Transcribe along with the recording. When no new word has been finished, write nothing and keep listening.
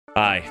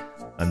Hi,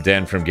 I'm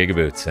Dan from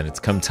GigaBoots, and it's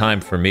come time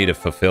for me to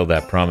fulfill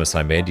that promise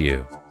I made to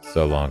you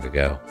so long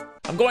ago.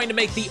 I'm going to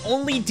make the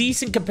only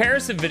decent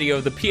comparison video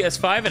of the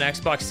PS5 and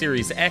Xbox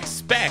Series X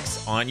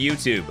specs on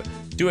YouTube.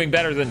 Doing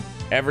better than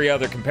every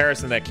other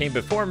comparison that came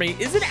before me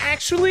isn't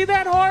actually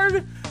that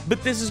hard,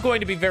 but this is going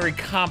to be very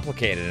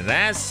complicated, and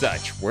as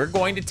such, we're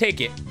going to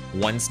take it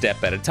one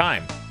step at a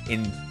time.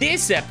 In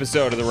this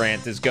episode of the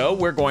Rant is Go,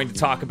 we're going to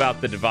talk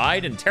about the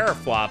divide and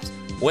teraflops,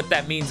 what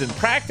that means in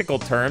practical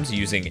terms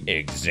using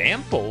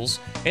examples,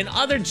 and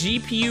other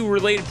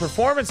GPU-related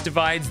performance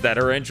divides that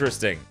are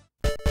interesting.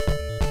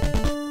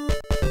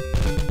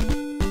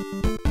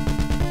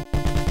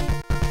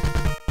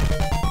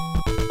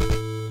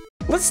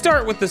 Let's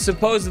start with the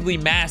supposedly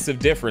massive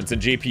difference in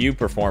GPU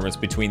performance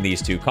between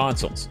these two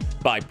consoles,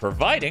 by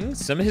providing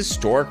some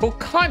historical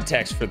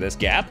context for this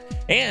gap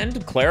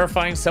and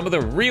clarifying some of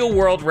the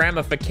real-world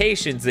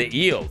ramifications it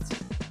yields.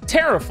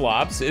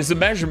 Teraflops is a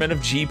measurement of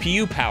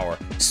GPU power,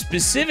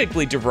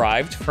 specifically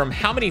derived from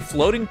how many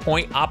floating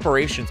point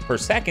operations per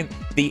second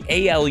the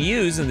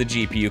ALUs in the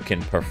GPU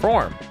can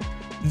perform.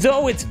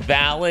 Though it's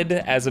valid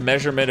as a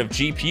measurement of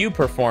GPU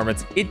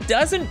performance, it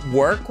doesn't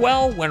work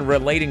well when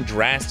relating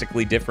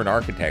drastically different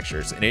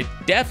architectures, and it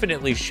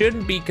definitely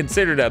shouldn't be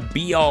considered a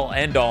be-all,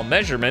 end-all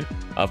measurement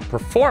of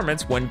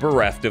performance when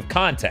bereft of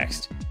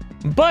context.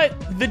 But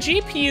the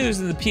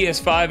GPUs in the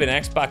PS5 and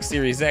Xbox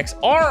Series X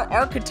are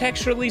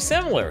architecturally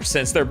similar,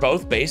 since they're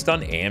both based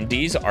on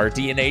AMD's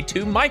RDNA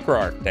 2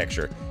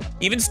 microarchitecture.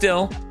 Even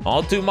still,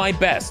 I'll do my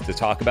best to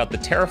talk about the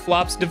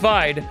teraflops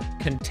divide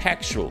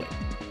contextually.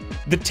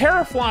 The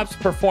teraflops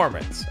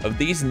performance of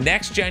these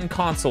next-gen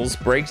consoles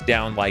breaks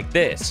down like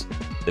this.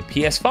 The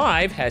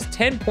PS5 has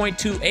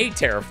 10.28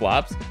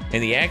 teraflops,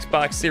 and the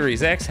Xbox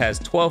Series X has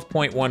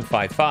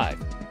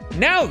 12.155.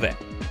 Now then,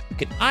 you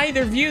can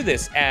either view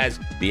this as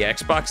the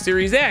Xbox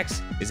Series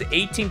X is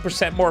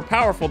 18% more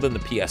powerful than the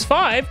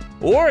PS5,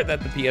 or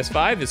that the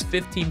PS5 is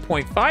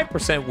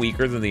 15.5%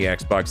 weaker than the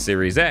Xbox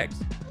Series X.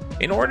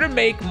 In order to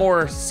make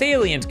more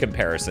salient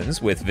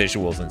comparisons with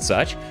visuals and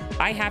such,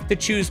 I have to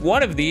choose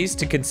one of these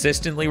to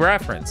consistently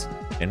reference,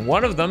 and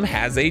one of them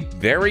has a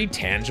very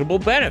tangible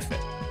benefit.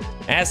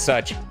 As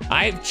such,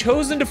 I've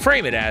chosen to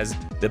frame it as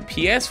the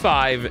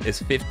PS5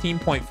 is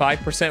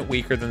 15.5%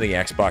 weaker than the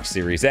Xbox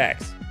Series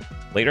X.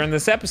 Later in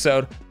this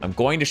episode, I'm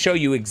going to show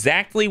you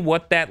exactly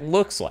what that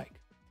looks like.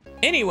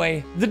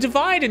 Anyway, the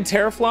divide in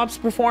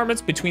teraflops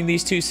performance between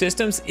these two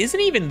systems isn't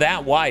even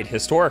that wide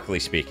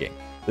historically speaking.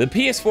 The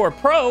PS4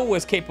 Pro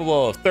was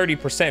capable of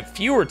 30%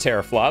 fewer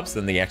teraflops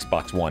than the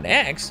Xbox One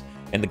X,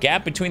 and the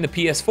gap between the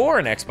PS4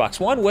 and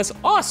Xbox One was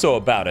also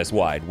about as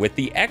wide, with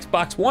the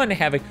Xbox One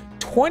having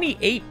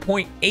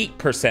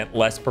 28.8%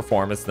 less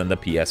performance than the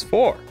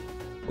PS4.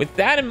 With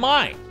that in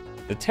mind,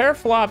 the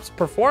teraflops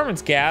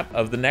performance gap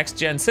of the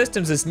next-gen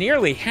systems is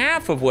nearly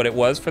half of what it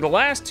was for the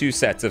last two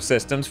sets of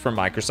systems from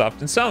Microsoft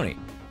and Sony.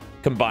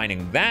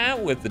 Combining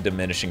that with the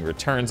diminishing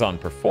returns on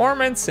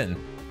performance, and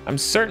I'm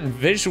certain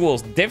visual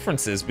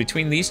differences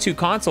between these two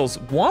consoles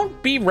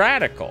won't be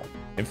radical.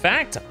 In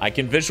fact, I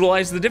can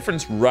visualize the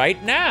difference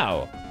right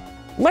now.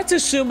 Let's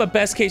assume a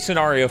best-case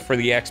scenario for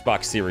the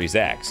Xbox Series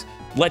X.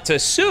 Let's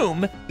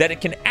assume that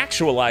it can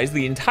actualize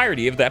the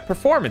entirety of that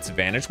performance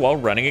advantage while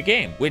running a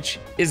game, which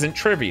isn't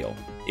trivial.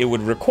 It would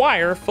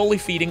require fully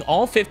feeding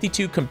all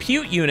 52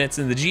 compute units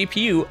in the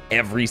GPU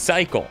every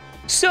cycle.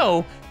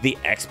 So, the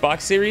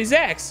Xbox Series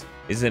X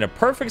is in a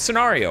perfect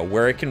scenario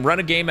where it can run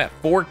a game at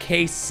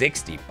 4K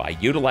 60 by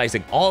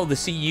utilizing all of the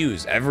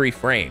CUs every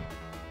frame.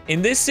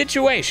 In this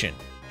situation,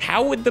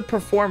 how would the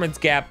performance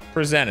gap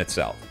present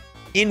itself?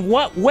 In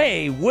what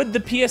way would the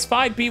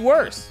PS5 be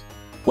worse?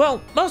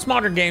 Well, most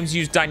modern games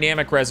use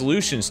dynamic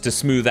resolutions to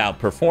smooth out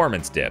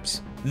performance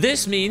dips.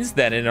 This means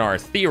that in our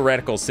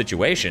theoretical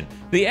situation,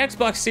 the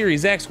Xbox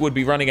Series X would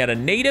be running at a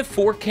native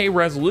 4K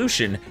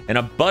resolution and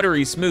a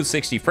buttery smooth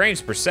 60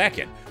 frames per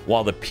second,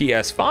 while the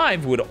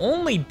PS5 would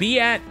only be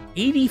at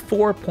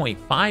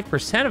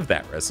 84.5% of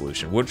that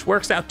resolution, which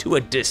works out to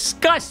a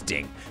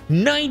disgusting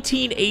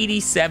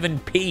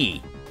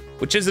 1987p.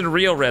 Which isn't a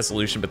real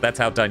resolution, but that's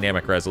how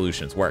dynamic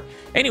resolutions work.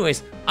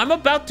 Anyways, I'm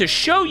about to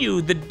show you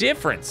the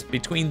difference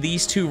between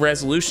these two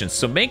resolutions,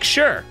 so make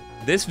sure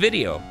this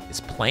video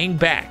is playing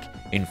back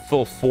in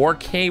full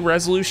 4K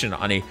resolution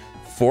on a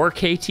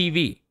 4K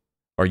TV.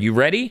 Are you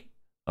ready?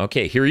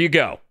 Okay, here you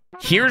go.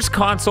 Here's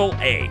console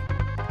A.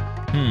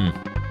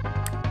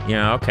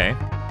 Yeah, okay.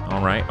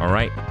 All right.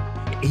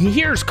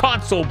 Here's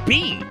console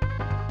B.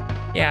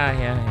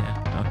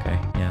 Yeah. Okay,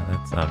 yeah,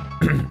 that's,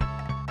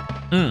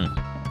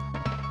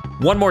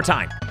 One more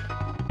time.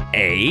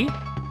 A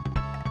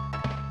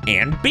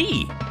and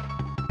B.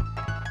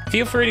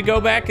 Feel free to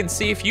go back and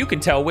see if you can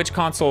tell which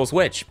console is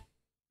which.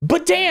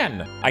 But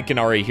Dan, I can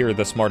already hear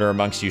the smarter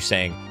amongst you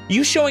saying,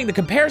 you showing the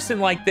comparison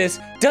like this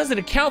doesn't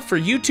account for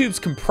YouTube's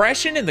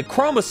compression and the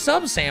chroma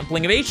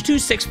subsampling of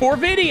H.264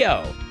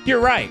 video.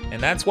 You're right,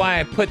 and that's why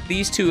I put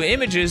these two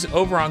images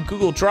over on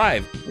Google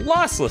Drive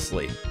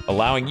losslessly,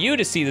 allowing you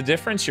to see the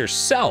difference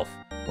yourself.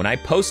 When I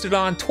posted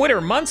on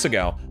Twitter months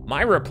ago,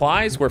 my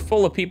replies were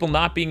full of people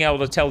not being able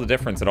to tell the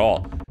difference at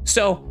all.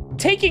 So,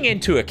 taking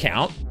into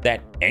account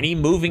that any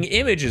moving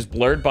image is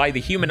blurred by the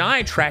human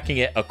eye tracking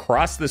it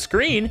across the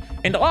screen,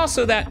 and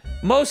also that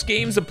most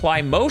games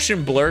apply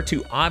motion blur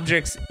to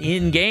objects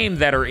in-game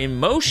that are in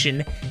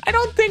motion, I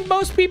don't think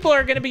most people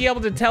are going to be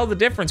able to tell the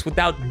difference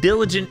without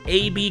diligent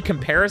A/B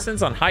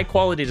comparisons on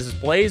high-quality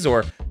displays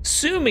or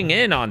zooming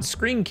in on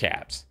screen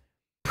caps.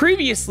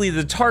 Previously,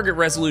 the target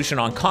resolution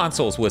on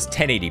consoles was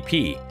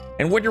 1080p,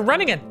 and when you're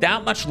running at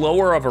that much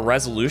lower of a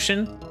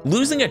resolution,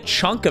 losing a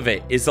chunk of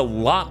it is a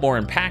lot more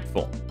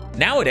impactful.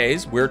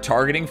 Nowadays, we're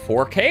targeting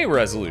 4K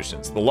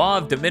resolutions. The law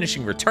of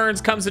diminishing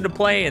returns comes into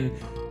play, and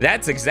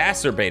that's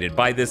exacerbated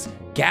by this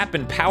gap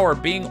in power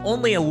being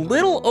only a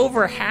little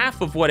over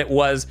half of what it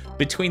was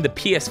between the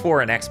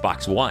PS4 and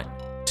Xbox One.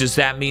 Does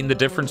that mean the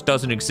difference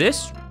doesn't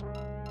exist?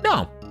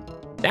 No.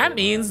 That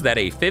means that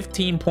a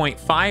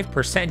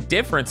 15.5%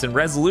 difference in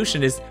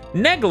resolution is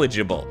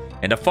negligible,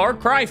 and a far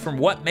cry from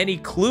what many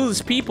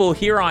clueless people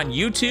here on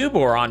YouTube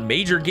or on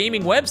major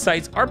gaming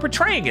websites are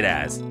portraying it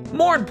as.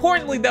 More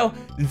importantly though,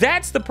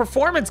 that's the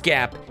performance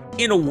gap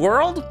in a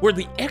world where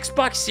the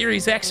Xbox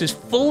Series X is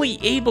fully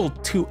able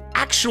to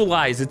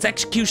actualize its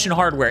execution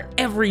hardware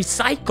every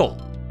cycle.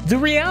 The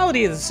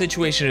reality of the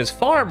situation is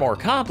far more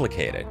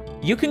complicated.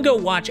 You can go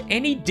watch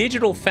any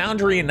Digital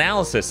Foundry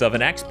analysis of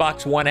an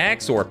Xbox One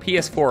X or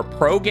PS4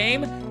 Pro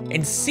game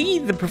and see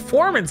the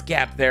performance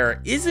gap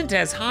there isn't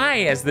as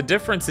high as the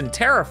difference in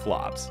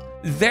teraflops.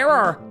 There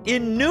are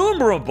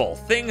innumerable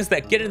things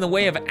that get in the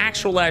way of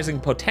actualizing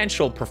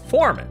potential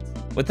performance.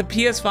 With the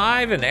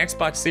PS5 and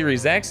Xbox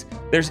Series X,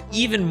 there's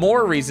even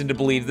more reason to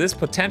believe this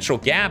potential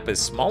gap is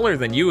smaller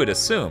than you would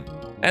assume.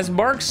 As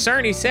Mark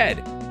Cerny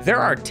said, there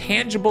are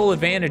tangible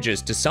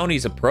advantages to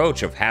Sony's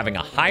approach of having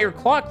a higher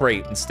clock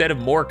rate instead of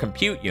more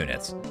compute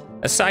units.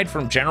 Aside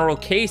from general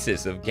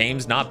cases of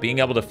games not being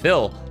able to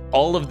fill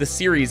all of the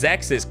Series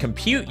X's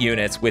compute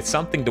units with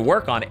something to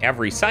work on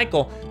every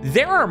cycle,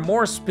 there are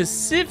more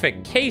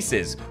specific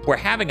cases where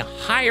having a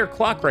higher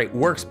clock rate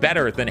works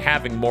better than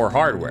having more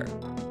hardware.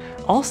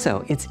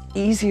 Also, it's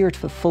easier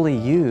to fully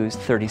use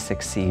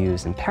 36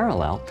 CUs in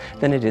parallel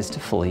than it is to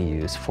fully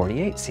use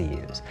 48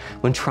 CUs.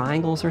 When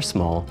triangles are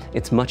small,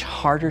 it's much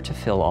harder to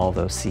fill all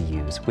those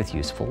CUs with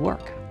useful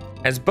work.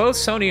 As both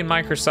Sony and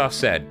Microsoft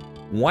said,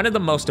 one of the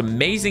most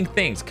amazing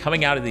things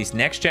coming out of these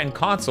next-gen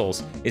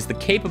consoles is the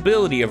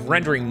capability of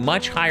rendering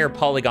much higher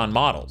polygon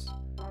models.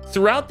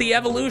 Throughout the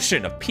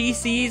evolution of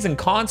PCs and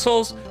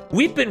consoles,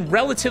 we've been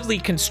relatively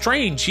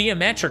constrained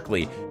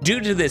geometrically due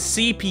to the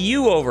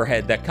CPU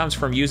overhead that comes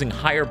from using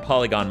higher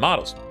polygon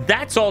models.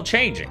 That's all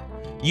changing.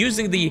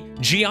 Using the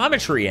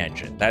geometry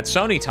engine that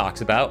Sony talks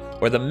about,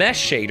 or the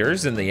mesh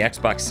shaders in the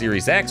Xbox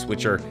Series X,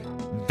 which are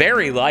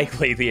very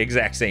likely the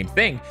exact same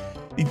thing,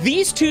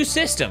 these two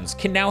systems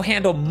can now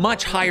handle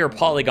much higher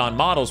polygon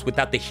models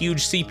without the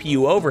huge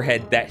CPU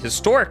overhead that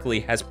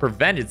historically has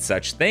prevented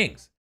such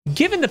things.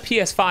 Given the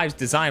PS5's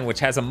design, which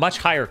has a much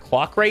higher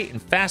clock rate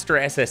and faster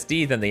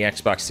SSD than the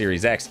Xbox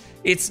Series X,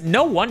 it's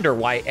no wonder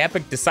why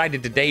Epic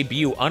decided to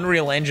debut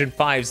Unreal Engine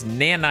 5's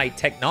Nanite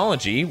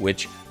technology,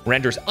 which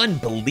renders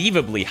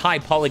unbelievably high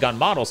polygon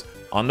models,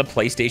 on the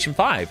PlayStation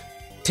 5.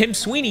 Tim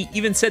Sweeney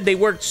even said they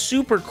worked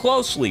super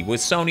closely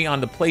with Sony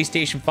on the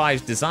PlayStation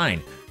 5's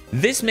design.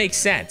 This makes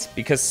sense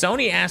because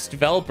Sony asks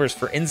developers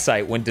for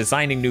insight when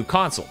designing new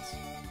consoles.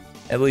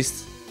 At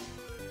least,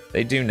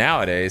 they do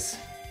nowadays.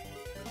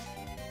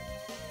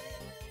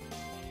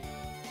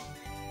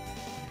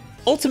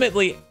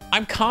 Ultimately,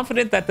 I'm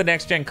confident that the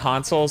next-gen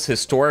console's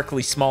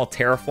historically small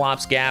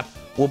teraflops gap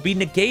will be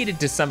negated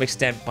to some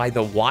extent by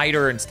the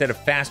wider instead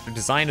of faster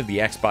design of the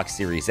Xbox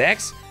Series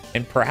X,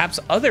 and perhaps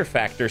other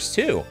factors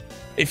too.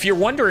 If you're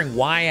wondering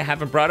why I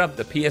haven't brought up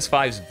the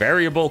PS5's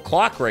variable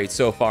clock rate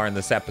so far in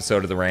this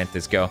episode of the Rant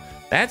Is Go,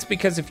 that's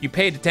because if you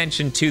paid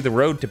attention to the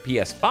Road to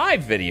PS5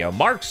 video,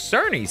 Mark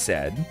Cerny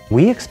said,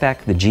 "We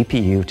expect the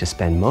GPU to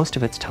spend most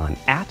of its time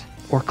at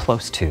or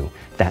close to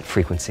that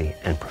frequency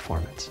and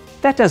performance."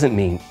 That doesn't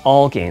mean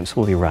all games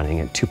will be running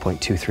at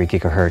 2.23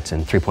 GHz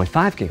and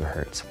 3.5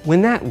 GHz.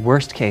 When that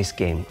worst-case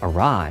game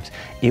arrives,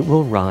 it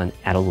will run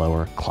at a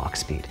lower clock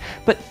speed,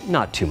 but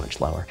not too much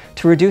lower.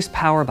 To reduce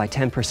power by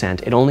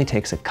 10%, it only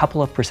takes a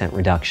couple of percent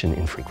reduction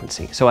in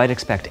frequency, so I'd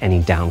expect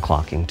any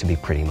downclocking to be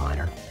pretty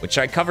minor. Which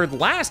I covered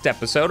last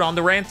episode on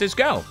The Rant Is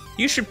Go.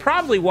 You should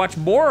probably watch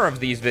more of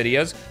these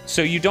videos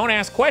so you don't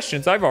ask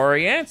questions I've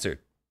already answered.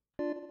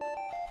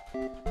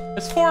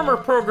 As former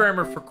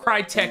programmer for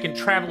Crytek and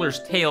Traveler's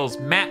Tales,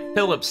 Matt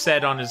Phillips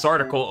said on his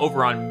article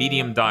over on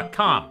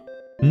Medium.com,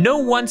 "No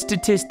one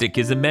statistic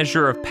is a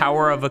measure of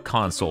power of a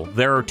console.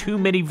 There are too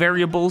many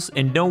variables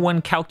and no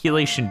one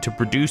calculation to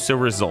produce a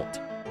result.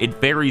 It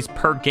varies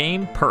per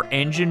game, per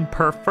engine,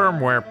 per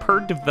firmware, per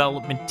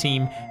development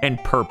team,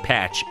 and per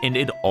patch, and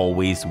it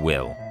always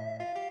will."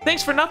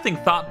 Thanks for nothing,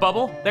 Thought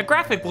Bubble. That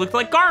graphic looked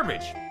like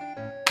garbage.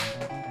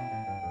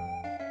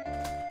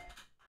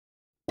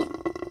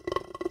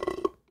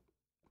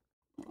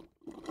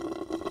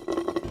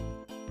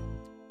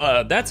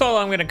 that's all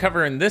I'm going to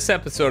cover in this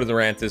episode of the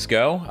Rant This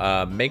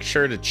Go. Make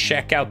sure to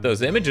check out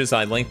those images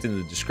I linked in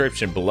the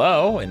description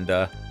below, and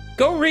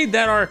go read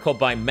that article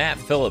by Matt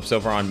Phillips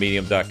over on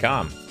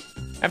Medium.com.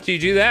 After you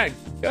do that,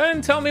 go ahead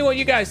and tell me what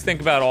you guys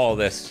think about all of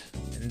this.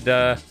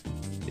 And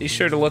be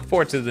sure to look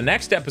forward to the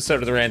next episode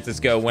of the Rant This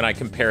Go when I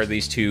compare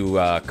these two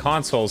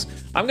consoles.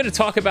 I'm going to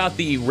talk about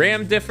the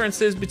RAM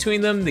differences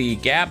between them, the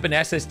gap in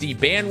SSD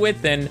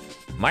bandwidth, and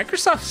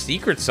Microsoft's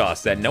secret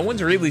sauce that no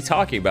one's really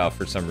talking about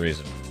for some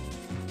reason.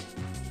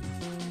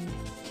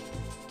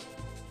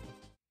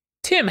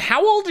 Tim,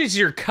 how old is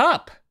your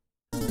cup?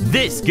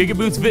 This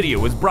GigaBoots video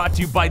was brought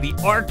to you by the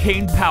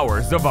arcane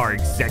powers of our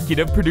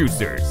executive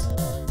producers,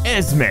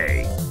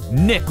 Esme,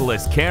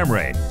 Nicholas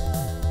Cameron,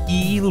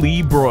 E.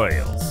 Lee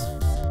Broyles,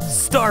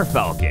 Star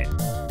Falcon,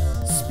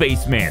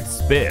 Spaceman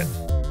Spiff,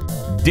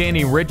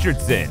 Danny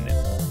Richardson,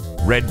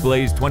 Red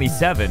Blaze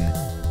 27,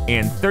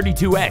 and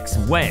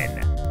 32X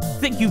Wen.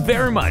 Thank you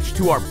very much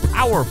to our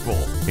powerful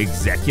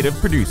executive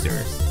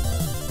producers.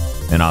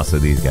 And also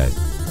these guys.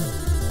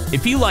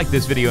 If you like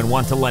this video and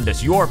want to lend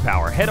us your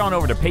power, head on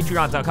over to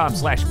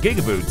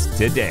patreon.com/gigaboots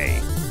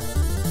today.